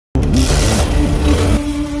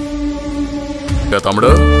తమ్ముడు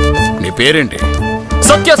నీ పేరేంటి?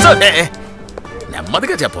 సత్య సార్.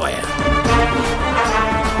 నెమ్మదిగా చెప్పవయ్యా.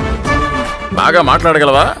 బాగా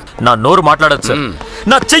మాట్లాడగలవా? నా నోరు మాట్లాడదు సార్,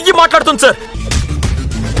 నా చెయ్యి మాట్లాడుతుంది సార్.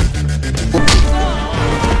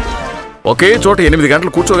 ఒకే చోట 8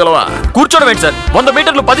 గంటలు కూర్చోగలవా? కూర్చోడం ఏంటి సార్, 100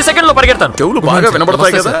 మీటర్లు 10 సెకండ్లో పరిగెడతాను. చెవులు బాగా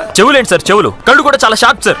వినబడతాయి కదా? చెవులేంటి సార్, చెవులు కళ్ళు కూడా చాలా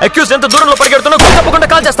షార్ప్ సార్. అక్యూజ్ ఎంత దూరంలో పరిగెడుతున్నా తప్పకుండా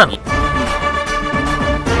కాల్ చేస్తాను.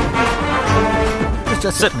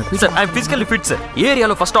 Sir I'm physically fit sir. ఏ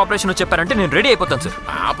ఏరియాలో ఫస్ట్ ఆపరేషన్ చెప్పారంటే నేను రెడీ అయిపోతాను సార్.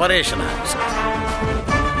 ఆపరేషన్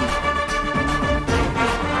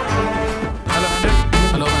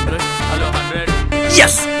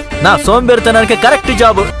నా సోంబేరితనానికి కరెక్ట్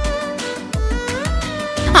జాబ్.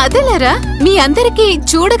 అదేలేరా మీ అందరికి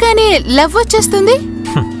చూడగానే లవ్ వచ్చేస్తుంది.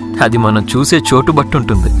 అది మనం చూసే చోటు బట్టి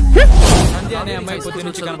ఉంటుంది.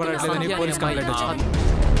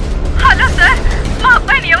 హలో సార్, మా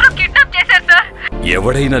అబ్బాయిని ఎవరో కిడ్నాప్ చేశారు సార్.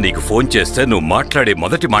 ఎవడైనా నీకు ఫోన్ చేస్తే నువ్వు మాట్లాడే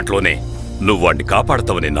మొదటి మాటలోనే నువ్వు వాడిని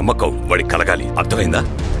కాపాడతావనే నమ్మకం వాడికి కలగాలి. అర్థమైందా?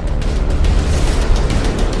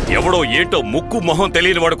 ఎవడో ఏంటో ముక్కు మొహం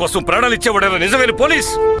తెలియని వాడి కోసం ప్రాణాలు ఇచ్చేవాడైనా నిజమైన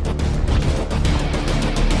పోలీస్.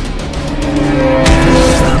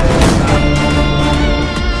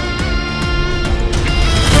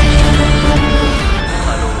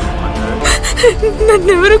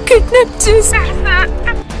 నన్నెవరో కిడ్నాప్ చేశారు సార్.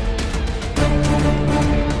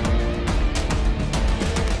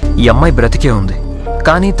 ఈ అమ్మాయి బ్రతికే ఉంది,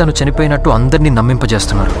 కానీ తను చనిపోయినట్టు అందరినీ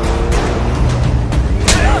నమ్మింపజేస్తున్నారు.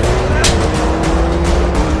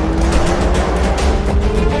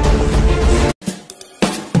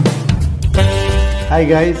 Hi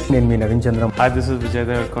guys, నేను మీ Naveen Chandram. Hi, this is Vijay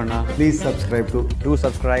Devarkonda. Please subscribe to Do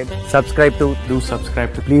subscribe. subscribe to Do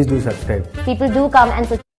subscribe to please do subscribe. People do come and